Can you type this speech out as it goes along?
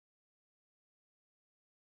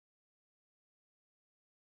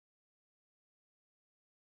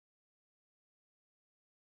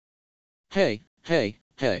Hey.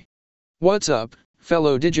 What's up,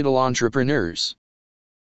 fellow digital entrepreneurs?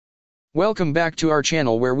 Welcome back to our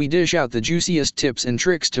channel where we dish out the juiciest tips and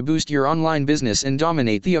tricks to boost your online business and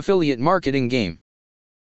dominate the affiliate marketing game.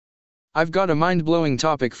 I've got a mind-blowing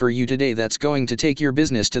topic for you today that's going to take your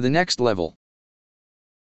business to the next level.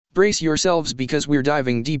 Brace yourselves because we're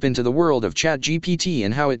diving deep into the world of ChatGPT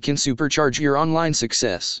and how it can supercharge your online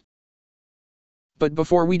success. But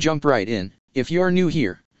before we jump right in, if you're new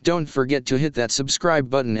here, don't forget to hit that subscribe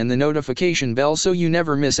button and the notification bell so you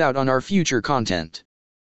never miss out on our future content.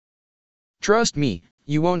 Trust me,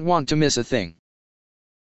 you won't want to miss a thing.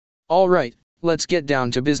 Alright, let's get down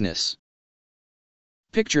to business.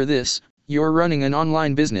 Picture this, you're running an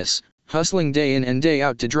online business, hustling day in and day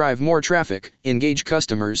out to drive more traffic, engage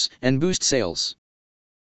customers, and boost sales.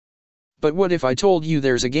 But what if I told you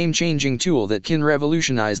there's a game-changing tool that can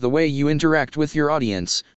revolutionize the way you interact with your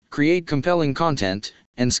audience, create compelling content,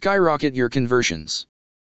 and skyrocket your conversions?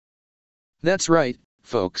 That's right,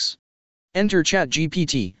 folks. Enter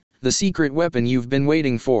ChatGPT, the secret weapon you've been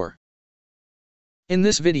waiting for. In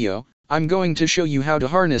this video, I'm going to show you how to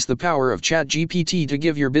harness the power of ChatGPT to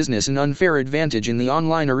give your business an unfair advantage in the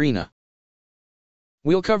online arena.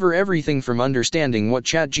 We'll cover everything from understanding what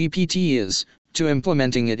ChatGPT is, to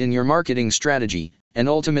implementing it in your marketing strategy, and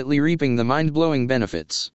ultimately reaping the mind-blowing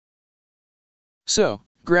benefits. So,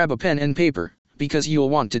 grab a pen and paper, because you'll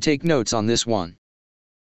want to take notes on this one.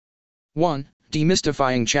 1.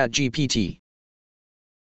 Demystifying ChatGPT.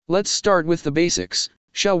 Let's start with the basics,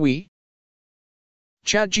 shall we?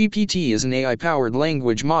 ChatGPT is an AI-powered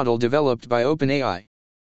language model developed by OpenAI.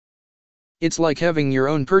 It's like having your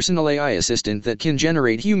own personal AI assistant that can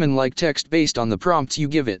generate human-like text based on the prompts you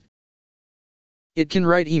give it. It can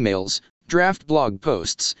write emails, draft blog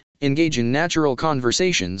posts, engage in natural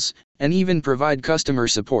conversations, and even provide customer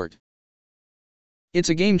support. It's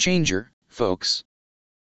a game changer, folks.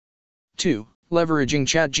 2. Leveraging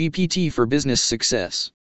ChatGPT for business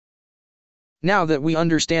success. Now that we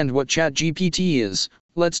understand what ChatGPT is,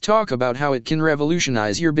 let's talk about how it can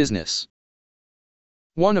revolutionize your business.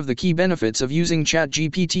 One of the key benefits of using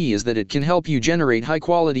ChatGPT is that it can help you generate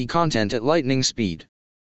high-quality content at lightning speed.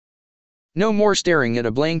 No more staring at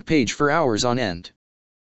a blank page for hours on end.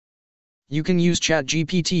 You can use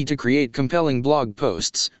ChatGPT to create compelling blog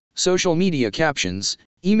posts, social media captions,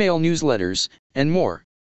 email newsletters, and more.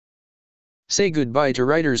 Say goodbye to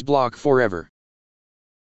writer's block forever.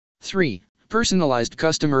 3. Personalized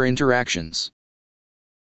customer interactions.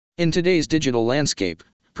 In today's digital landscape,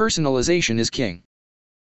 personalization is king.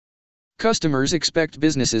 Customers expect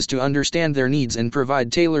businesses to understand their needs and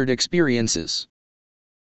provide tailored experiences.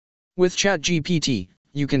 With ChatGPT,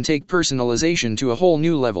 you can take personalization to a whole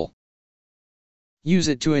new level. Use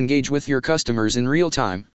it to engage with your customers in real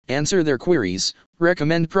time, answer their queries,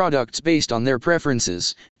 recommend products based on their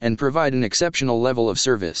preferences, and provide an exceptional level of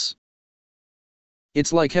service.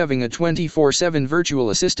 It's like having a 24/7 virtual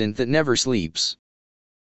assistant that never sleeps.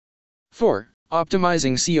 4.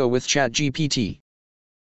 Optimizing SEO with ChatGPT.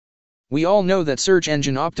 We all know that search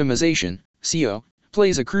engine optimization, SEO,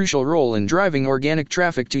 plays a crucial role in driving organic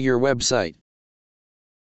traffic to your website.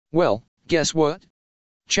 Well, guess what?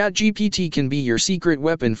 ChatGPT can be your secret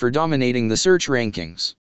weapon for dominating the search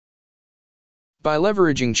rankings. By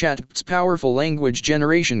leveraging Chat's powerful language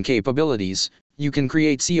generation capabilities, you can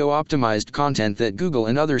create SEO-optimized content that Google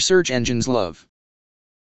and other search engines love.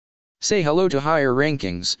 Say hello to higher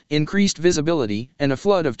rankings, increased visibility, and a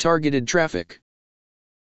flood of targeted traffic.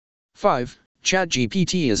 5.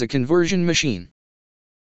 ChatGPT is a conversion machine.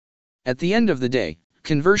 At the end of the day,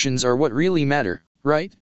 conversions are what really matter,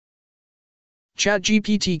 right?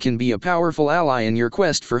 ChatGPT can be a powerful ally in your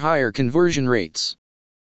quest for higher conversion rates.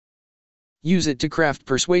 Use it to craft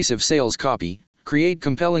persuasive sales copy, create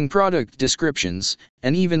compelling product descriptions,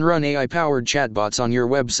 and even run AI-powered chatbots on your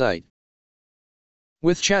website.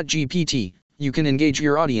 With ChatGPT, you can engage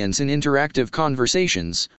your audience in interactive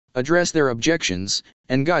conversations, address their objections,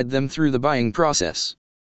 and guide them through the buying process.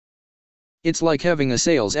 It's like having a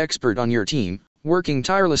sales expert on your team, working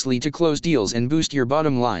tirelessly to close deals and boost your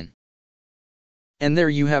bottom line. And there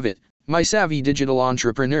you have it, my savvy digital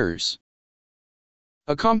entrepreneurs.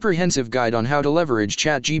 A comprehensive guide on how to leverage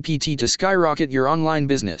ChatGPT to skyrocket your online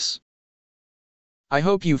business. I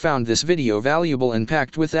hope you found this video valuable and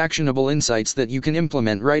packed with actionable insights that you can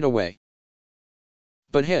implement right away.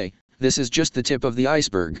 But hey, this is just the tip of the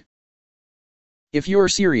iceberg. If you're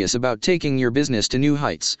serious about taking your business to new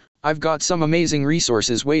heights, I've got some amazing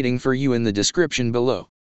resources waiting for you in the description below.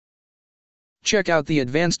 Check out the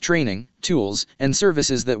advanced training, tools, and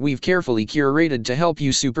services that we've carefully curated to help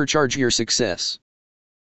you supercharge your success.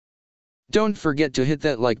 Don't forget to hit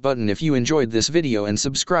that like button if you enjoyed this video and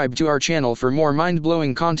subscribe to our channel for more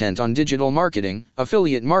mind-blowing content on digital marketing,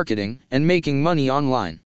 affiliate marketing, and making money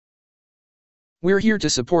online. We're here to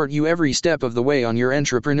support you every step of the way on your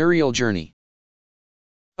entrepreneurial journey.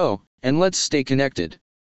 Oh, and let's stay connected.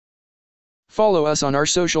 Follow us on our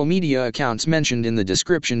social media accounts mentioned in the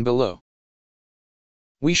description below.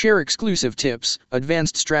 We share exclusive tips,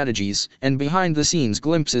 advanced strategies, and behind-the-scenes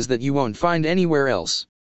glimpses that you won't find anywhere else.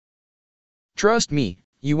 Trust me,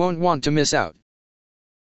 you won't want to miss out.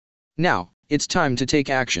 Now, it's time to take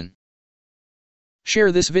action.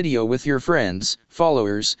 Share this video with your friends,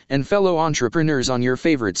 followers, and fellow entrepreneurs on your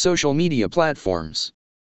favorite social media platforms.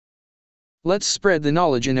 Let's spread the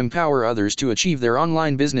knowledge and empower others to achieve their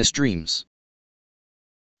online business dreams.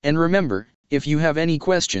 And remember, if you have any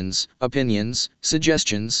questions, opinions,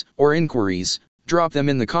 suggestions, or inquiries, drop them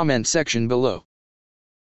in the comment section below.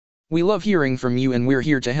 We love hearing from you and we're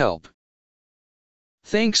here to help.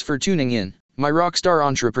 Thanks for tuning in, my rockstar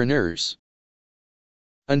entrepreneurs.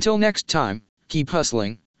 Until next time, keep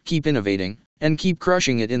hustling, keep innovating, and keep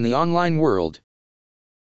crushing it in the online world.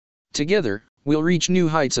 Together, we'll reach new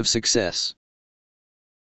heights of success.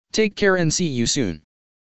 Take care and see you soon.